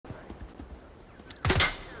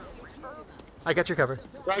I got your cover.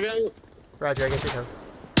 Roger. Roger, I got your cover.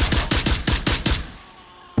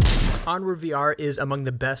 ONWARD VR is among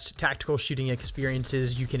the best tactical shooting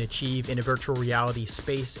experiences you can achieve in a virtual reality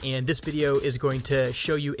space, and this video is going to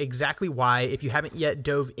show you exactly why. If you haven't yet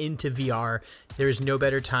dove into VR, there is no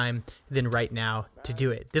better time than right now to do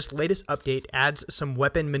it. This latest update adds some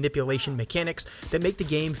weapon manipulation mechanics that make the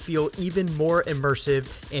game feel even more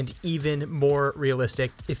immersive and even more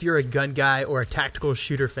realistic. If you're a gun guy or a tactical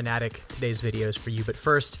shooter fanatic, today's video is for you. But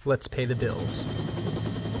first, let's pay the bills.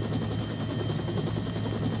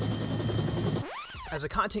 As a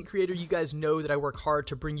content creator, you guys know that I work hard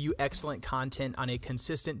to bring you excellent content on a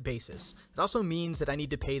consistent basis. It also means that I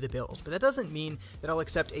need to pay the bills, but that doesn't mean that I'll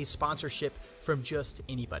accept a sponsorship from just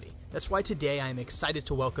anybody. That's why today I am excited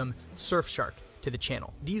to welcome Surfshark to the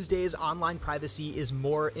channel. These days, online privacy is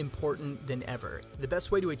more important than ever. The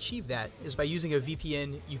best way to achieve that is by using a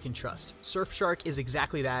VPN you can trust. Surfshark is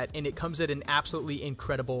exactly that, and it comes at an absolutely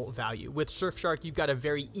incredible value. With Surfshark, you've got a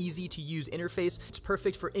very easy to use interface. It's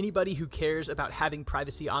perfect for anybody who cares about having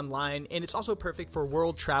privacy online, and it's also perfect for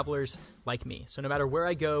world travelers like me. So no matter where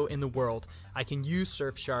I go in the world, I can use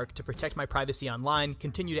Surfshark to protect my privacy online,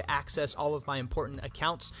 continue to access all of my important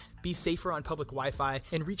accounts, be safer on public Wi-Fi,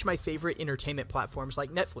 and reach my favorite entertainment platforms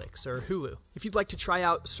like Netflix or Hulu. If you'd like to try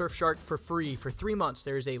out Surfshark for free for 3 months,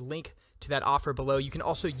 there is a link to that offer below. You can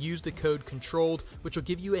also use the code CONTROLLED, which will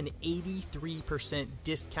give you an 83%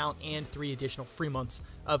 discount and 3 additional free months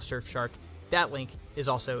of Surfshark. That link is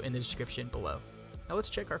also in the description below. Now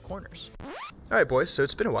let's check our corners. All right, boys, so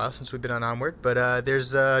it's been a while since we've been on ONWARD, but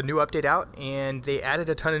there's a new update out, and they added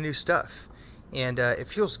a ton of new stuff. And it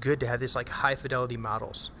feels good to have these like high fidelity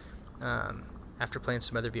models after playing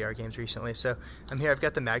some other VR games recently. So I'm here, I've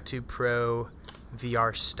got the Mag2 Pro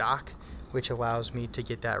VR stock, which allows me to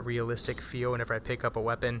get that realistic feel whenever I pick up a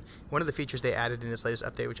weapon. One of the features they added in this latest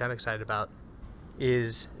update, which I'm excited about,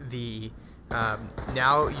 is the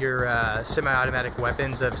now your semi-automatic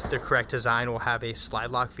weapons of the correct design will have a slide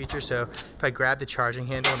lock feature. So if I grab the charging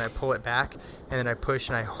handle and I pull it back and then I push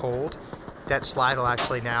and I hold, that slide will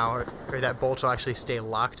actually now, or that bolt will actually stay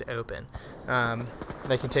locked open. And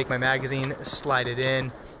I can take my magazine, slide it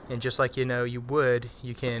in, and just like you would,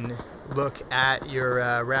 you can look at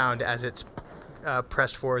your round as it's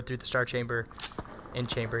pressed forward through the star chamber and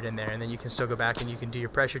chambered in there, and then you can still go back and you can do your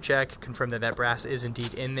pressure check, confirm that that brass is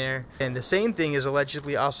indeed in there. And the same thing is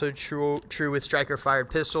allegedly also true with striker fired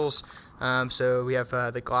pistols. So we have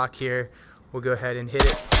the Glock here. We'll go ahead and hit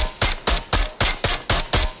it.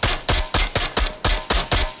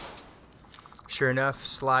 Sure enough,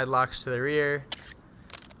 slide locks to the rear.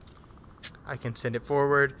 I can send it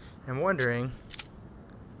forward. I'm wondering,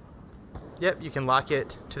 yep, you can lock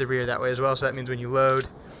it to the rear that way as well, so that means when you load,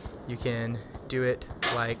 you can do it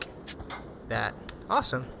like that.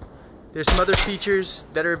 Awesome. There's some other features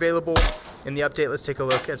that are available in the update. Let's take a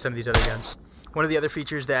look at some of these other guns. One of the other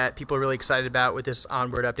features that people are really excited about with this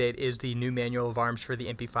ONWARD update is the new manual of arms for the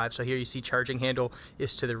MP5. So here you see charging handle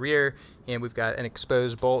is to the rear, and we've got an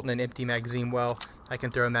exposed bolt and an empty magazine well. I can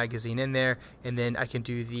throw a magazine in there, and then I can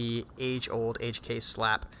do the age-old HK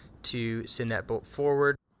slap to send that bolt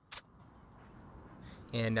forward.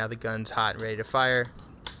 And now the gun's hot and ready to fire.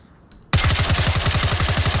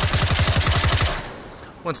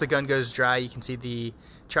 Once the gun goes dry, you can see the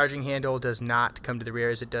charging handle does not come to the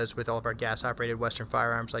rear as it does with all of our gas-operated Western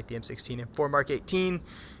firearms like the M16 and 4 Mark 18,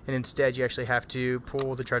 and instead you actually have to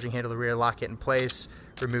pull the charging handle to the rear, lock it in place,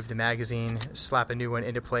 remove the magazine, slap a new one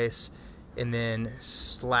into place, and then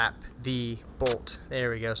slap the bolt.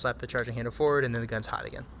 There we go, slap the charging handle forward, and then the gun's hot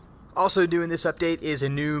again. Also new in this update is a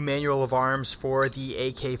new manual of arms for the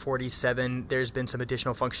AK-47. There's been some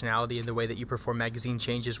additional functionality in the way that you perform magazine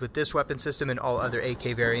changes with this weapon system and all other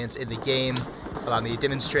AK variants in the game. Allow me to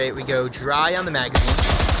demonstrate. We go dry on the magazine.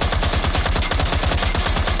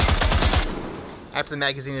 After the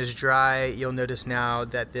magazine is dry, you'll notice now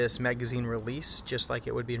that this magazine release, just like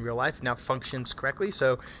it would be in real life, now functions correctly.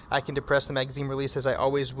 So I can depress the magazine release as I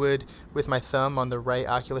always would with my thumb on the right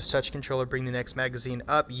Oculus Touch controller, bring the next magazine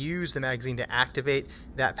up, use the magazine to activate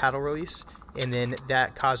that paddle release, and then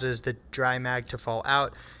that causes the dry mag to fall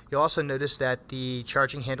out. You'll also notice that the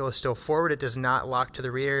charging handle is still forward. It does not lock to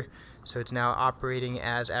the rear, so it's now operating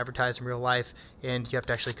as advertised in real life, and you have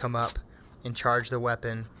to actually come up and charge the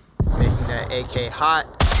weapon, making that AK hot,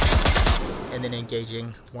 and then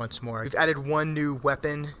engaging once more. We've added one new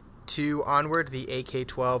weapon to ONWARD. The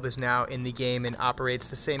AK-12 is now in the game and operates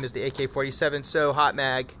the same as the AK-47, so hot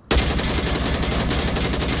mag.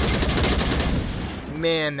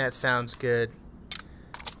 Man, that sounds good.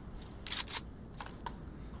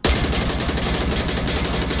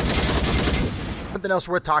 Something else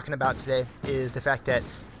worth talking about today is the fact that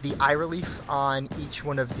the eye relief on each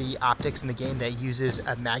one of the optics in the game that uses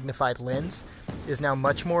a magnified lens is now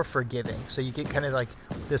much more forgiving. So you get kind of like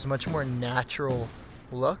this much more natural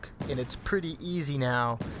look, and it's pretty easy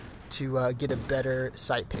now to get a better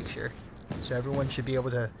sight picture. So everyone should be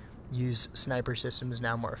able to use sniper systems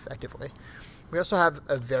now more effectively. We also have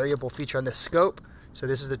a variable feature on the scope. So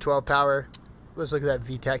this is the 12 power. Let's look at that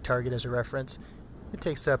VTAC target as a reference. It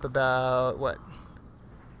takes up about, what,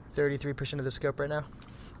 33% of the scope right now.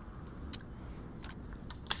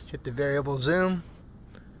 Hit the variable zoom,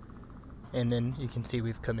 and then you can see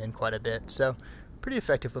we've come in quite a bit. So pretty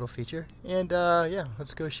effective little feature. And yeah,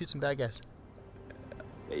 let's go shoot some bad guys.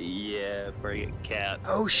 Yeah, bring it, cat.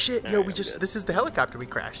 Oh shit, yo, this is the helicopter we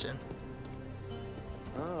crashed in.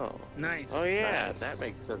 Oh, nice. Oh yeah, nice. That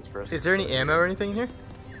makes sense for us. Is there any ammo or anything in here?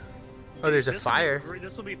 Oh, there's a fire.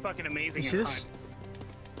 This will be fucking amazing. You see this?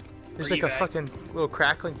 There's like a fucking little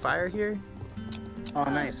crackling fire here. Oh,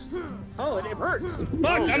 nice. Oh, it hurts.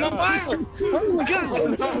 Fuck, I'm on fire. Oh,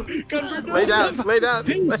 God. Lay down, lay down.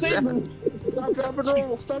 Lay down. Stop, drop, and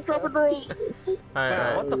roll. Stop, drop, and roll.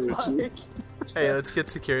 Alright, What the fuck? hey, let's get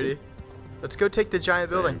security. Let's go take the giant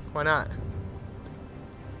building. Why not?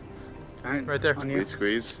 Right there.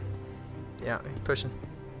 Squeeze. Yeah, pushing.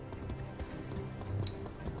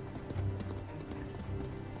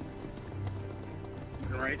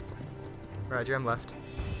 Right. Roger, I'm left.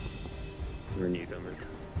 Where are you coming?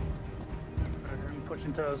 I'm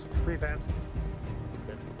pushing toes. Prefabs.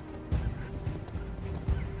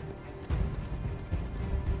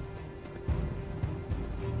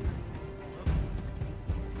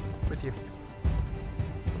 With you.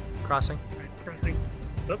 Crossing. Crossing.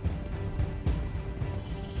 Up.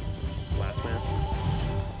 Last man.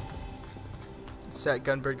 Set,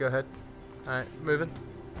 Gunbird, go ahead. Alright, moving.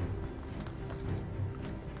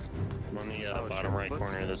 I'm on the bottom right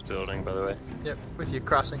corner of this building, by the way. Yep, with you,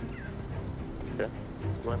 crossing. Okay.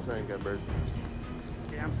 Left man, Gunbird.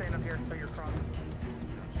 Yeah, I'm staying up here until you're crossing.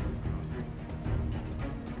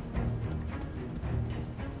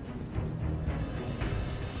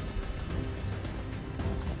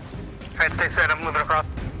 Alright, stay set. I'm moving across.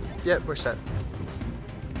 Yep, we're set.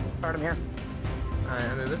 Alright, I'm here. Alright,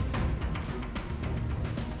 I'm moving.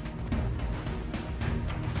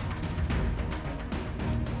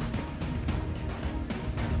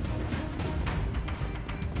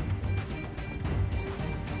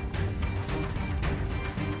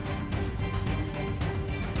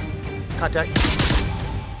 Contact.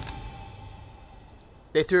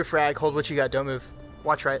 They threw a frag. Hold what you got. Don't move.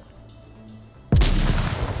 Watch right.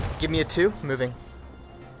 Give me a 2. Moving.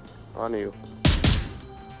 On you.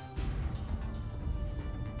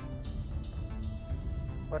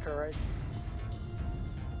 Watch our right.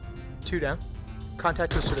 2 down.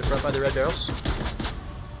 Contact was to the front by the red barrels.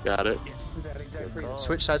 Got it. Yeah, that exactly.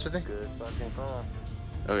 Switch sides with me. Good fucking call.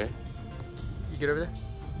 Okay. You get over there?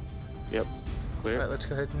 Yep. Clear. Alright, let's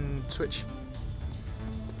go ahead and switch.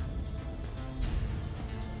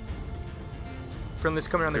 Friendly's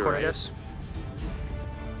coming around the corner, right. guys.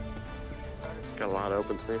 Got a lot of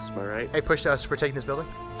open space, am I right? Hey, push to us. We're taking this building.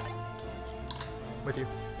 With you.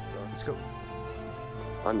 Let's go.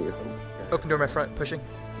 On you. Open door my front. Pushing.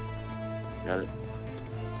 Got it.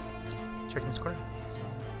 Checking this corner.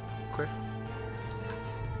 Clear.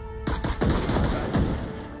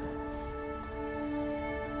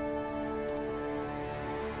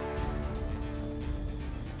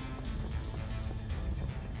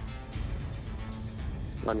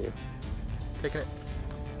 On you. Taking it.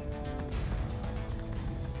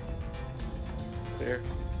 There.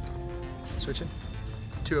 Switching.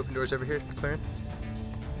 2 open doors over here. Clearing.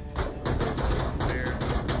 There.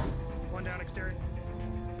 One down exterior.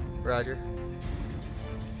 Roger.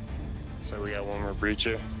 So we got one more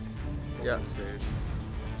breacher. Yeah. Stairs.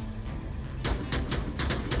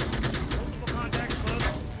 Multiple contacts close.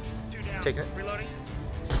 2 down. Taking it. Reloading.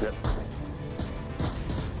 Yep.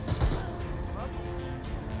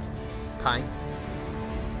 Pine.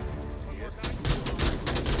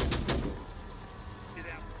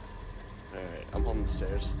 Alright, I'm on the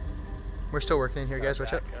stairs. We're still working in here, guys.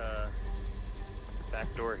 Watch out.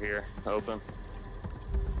 Back door here. Open.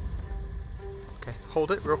 Okay.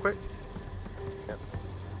 Hold it real quick. Yep.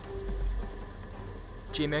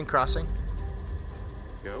 G-Man crossing.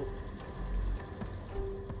 Go.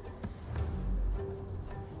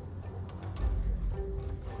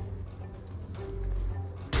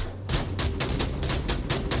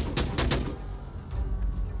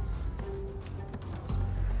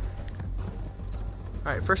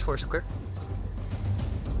 Alright, first floor is clear.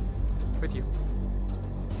 With you.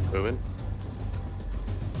 Moving.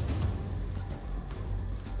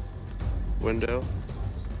 window.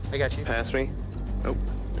 I got you. Pass me. Oh,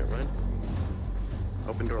 never mind.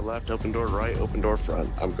 Open door left, open door right, open door front.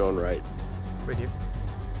 I'm going right. With you.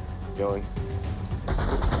 Going.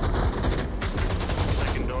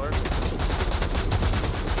 Second door.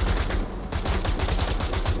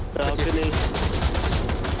 Balcony.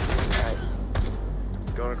 Alright.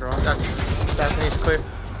 Going across. Balcony's clear.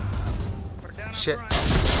 Shit.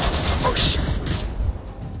 Oh shit.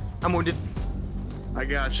 I'm wounded. I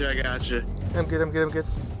got you. I'm good.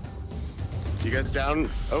 You guys down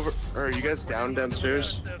over, or are you guys down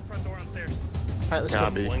downstairs? The front door downstairs. Alright, let's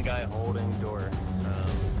Copy. go. One guy holding door,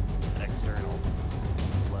 external,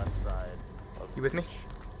 left side. You with me?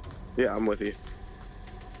 Yeah, I'm with you.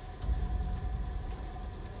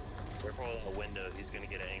 Careful of the window. He's gonna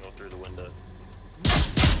get an angle through the window.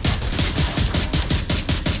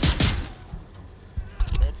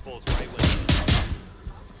 Multiples right window.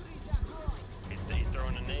 He's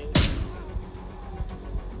throwing a nade.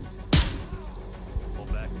 Pull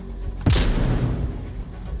back.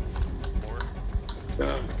 More.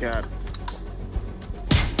 Oh God.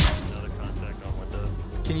 Another contact on window.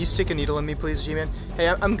 Can you stick a needle in me, please, G-Man? Hey,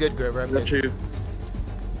 I'm good, Grover. I'm good. Got you.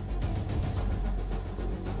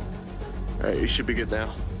 Alright, you should be good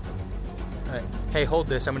now. Alright. Hey, hold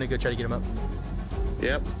this. I'm gonna go try to get him up.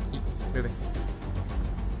 Yep. Moving.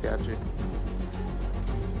 Got you.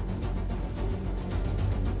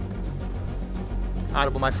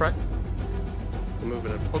 Audible, my front. I'm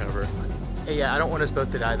moving up to cover. Hey, yeah, I don't want us both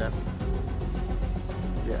to die, though.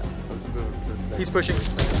 Yeah. Let's move to this next. He's pushing.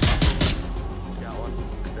 Got one.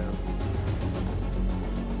 Down.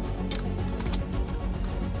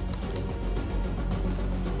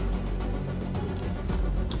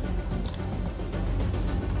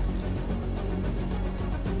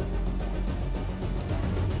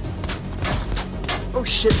 Oh,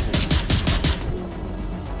 shit.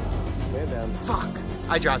 Man down. Fuck.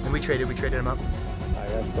 I dropped him. We traded him up. I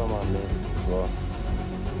got some on me as well.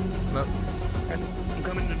 I'm up. I'm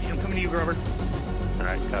coming to you, Grover.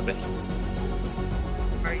 Alright, copy.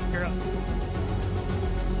 Alright, you're up.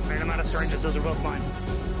 Alright, I'm out of syringes. Those are both mine.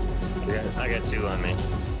 I got two on me.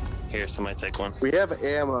 Here, somebody take one. We have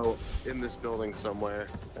ammo in this building somewhere.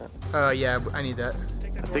 Yeah, I need that.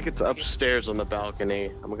 I think it's upstairs on the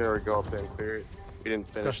balcony. I'm gonna go up there and clear it. We didn't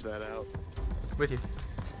finish that out. With you.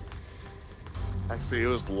 Actually, it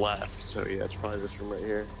was left, so yeah, it's probably this room right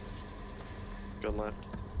here. Gun left.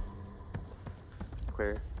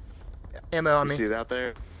 Clear. Ammo on You me. see it out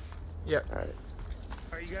there? Yep. Alright.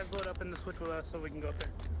 Alright, you guys load up in the switch with us so we can go up there.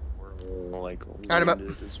 We're like I'm up.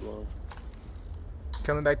 wounded as well.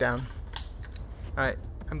 Coming back down. Alright.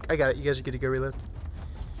 I got it. You guys are good to go reload.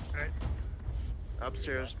 Alright.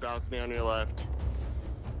 Upstairs, balcony on your left.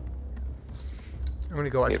 I'm gonna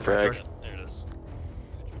go watch Hey, the back door. Bragg. There it is.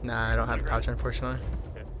 Nah, I don't have a pouch, unfortunately.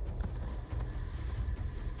 Okay.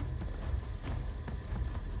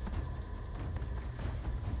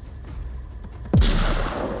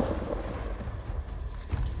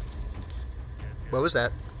 What was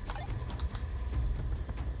that?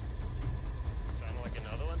 Sounded like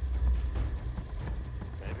another one?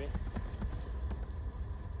 Maybe?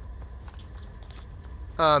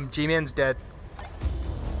 G-Man's dead.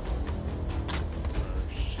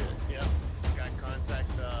 Shit. Yep. Got contact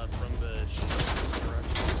from the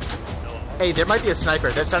direction. No. Hey, there might be a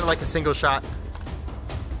sniper. That sounded like a single shot.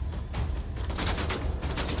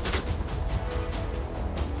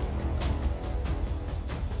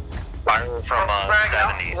 Firing from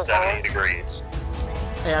 70 degrees.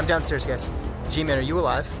 Hey, I'm downstairs, guys. G-Man, are you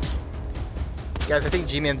alive? Guys, I think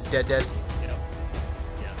G-Man's dead. Yep.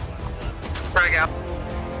 Yeah. Frag out.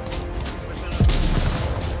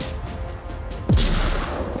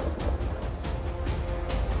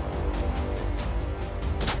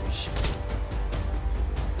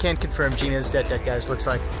 Can't confirm G-Man's dead, guys. Looks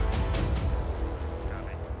like.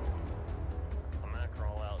 Copy. I'm gonna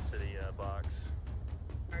crawl out to the box.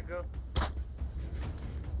 Alright, go.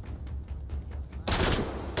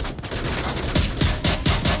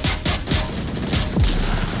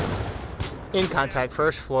 In contact,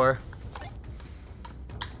 first floor.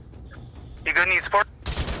 You gonna need support?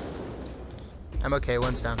 I'm okay,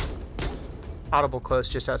 one's down. Audible close,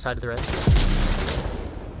 just outside of the red.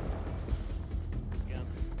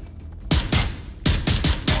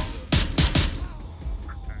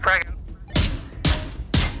 Frag out.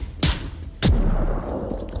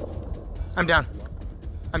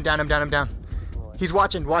 I'm down. I'm down. He's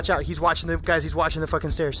watching, watch out. He's watching the, guys, he's watching the fucking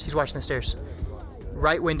stairs. He's watching the stairs.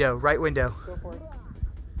 Right window.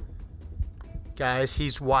 Guys,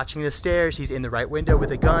 he's watching the stairs. He's in the right window with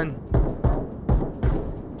a gun.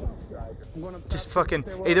 Just fucking...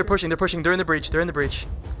 Hey, they're pushing. They're in the breach. They're in the breach.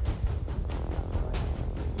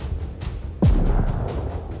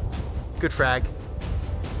 Good frag.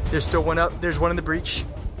 There's still one up. There's one in the breach.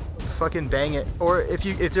 Fucking bang it. Or if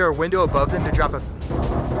there are a window above them to drop a...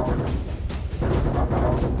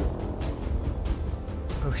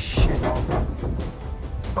 Oh shit.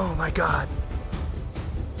 Oh my god.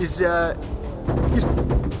 He's holy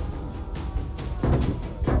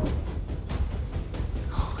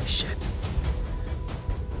shit.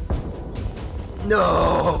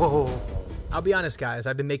 No! I'll be honest, guys,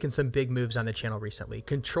 I've been making some big moves on the channel recently.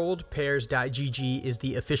 controlledpairs.gg is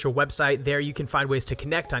the official website. There you can find ways to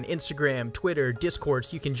connect on Instagram, Twitter, Discord,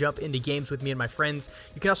 so you can jump into games with me and my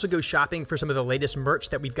friends. You can also go shopping for some of the latest merch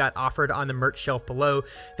that we've got offered on the merch shelf below.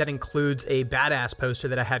 That includes a badass poster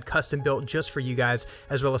that I had custom built just for you guys,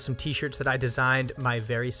 as well as some t-shirts that I designed my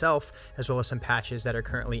very self, as well as some patches that are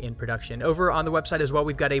currently in production. Over on the website as well,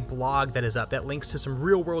 we've got a blog that is up that links to some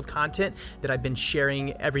real world content that I've been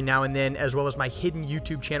sharing every now and then, as well as my hidden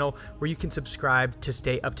YouTube channel where you can subscribe to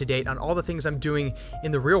stay up to date on all the things I'm doing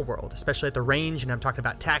in the real world, especially at the range, and I'm talking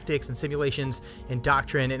about tactics and simulations and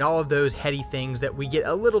doctrine and all of those heady things that we get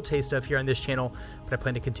a little taste of here on this channel, but I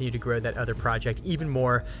plan to continue to grow that other project even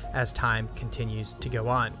more as time continues to go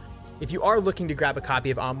on. If you are looking to grab a copy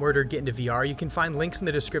of ONWARD or get into VR, you can find links in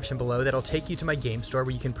the description below that'll take you to my game store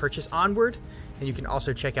where you can purchase ONWARD, and you can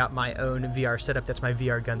also check out my own VR setup. That's my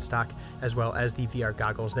VR gun stock, as well as the VR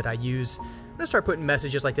goggles that I use. I'm gonna start putting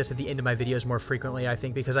messages like this at the end of my videos more frequently, I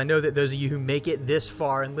think, because I know that those of you who make it this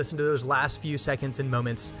far and listen to those last few seconds and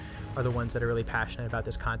moments are the ones that are really passionate about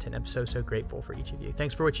this content. I'm so grateful for each of you.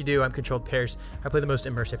 Thanks for what you do. I'm Controlled Pairs. I play the most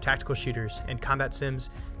immersive tactical shooters and combat sims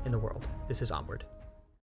in the world. This is ONWARD.